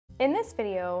In this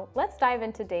video, let's dive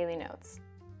into daily notes.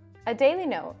 A daily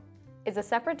note is a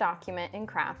separate document in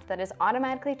Craft that is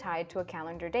automatically tied to a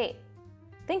calendar date.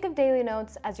 Think of daily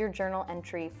notes as your journal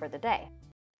entry for the day.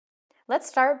 Let's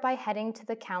start by heading to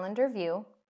the calendar view.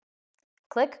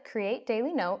 Click Create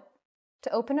Daily Note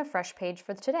to open a fresh page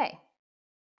for today.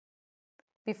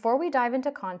 Before we dive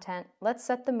into content, let's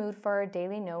set the mood for our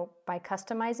daily note by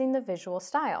customizing the visual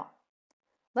style.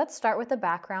 Let's start with a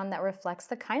background that reflects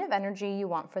the kind of energy you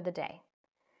want for the day.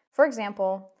 For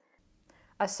example,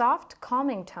 a soft,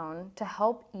 calming tone to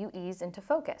help you ease into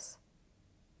focus.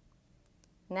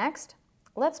 Next,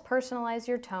 let's personalize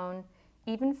your tone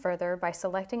even further by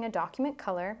selecting a document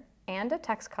color and a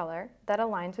text color that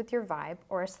aligns with your vibe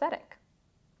or aesthetic.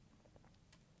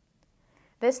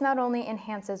 This not only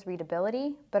enhances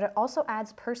readability, but it also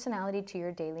adds personality to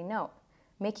your daily note,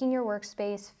 making your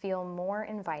workspace feel more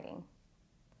inviting.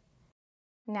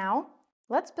 Now,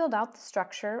 let's build out the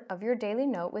structure of your daily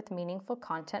note with meaningful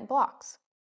content blocks.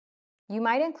 You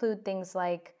might include things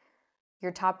like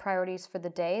your top priorities for the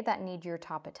day that need your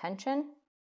top attention,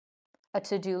 a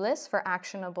to-do list for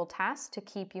actionable tasks to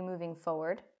keep you moving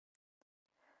forward,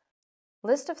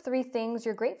 list of 3 things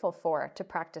you're grateful for to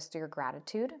practice your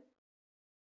gratitude,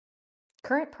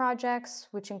 current projects,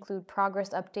 which include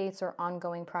progress updates or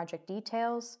ongoing project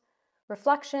details,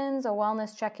 reflections, a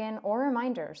wellness check-in, or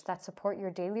reminders that support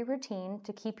your daily routine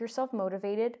to keep yourself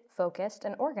motivated, focused,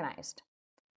 and organized.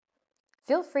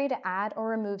 Feel free to add or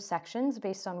remove sections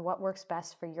based on what works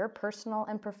best for your personal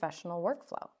and professional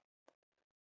workflow.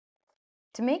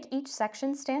 To make each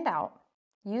section stand out,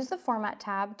 use the Format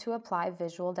tab to apply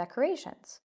visual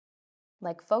decorations,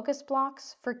 like focus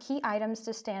blocks for key items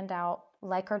to stand out,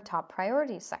 like our top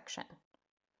priorities section.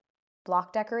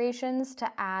 Block decorations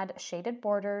to add shaded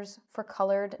borders for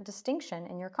colored distinction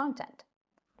in your content.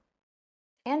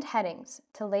 And headings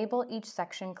to label each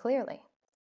section clearly.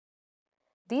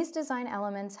 These design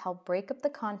elements help break up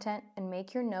the content and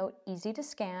make your note easy to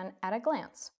scan at a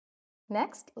glance.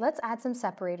 Next, let's add some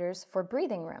separators for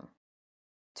breathing room.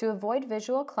 To avoid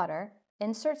visual clutter,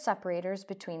 insert separators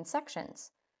between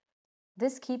sections.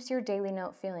 This keeps your daily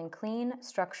note feeling clean,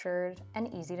 structured,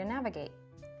 and easy to navigate.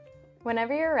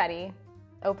 Whenever you're ready,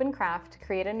 open Craft,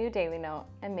 create a new daily note,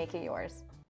 and make it yours.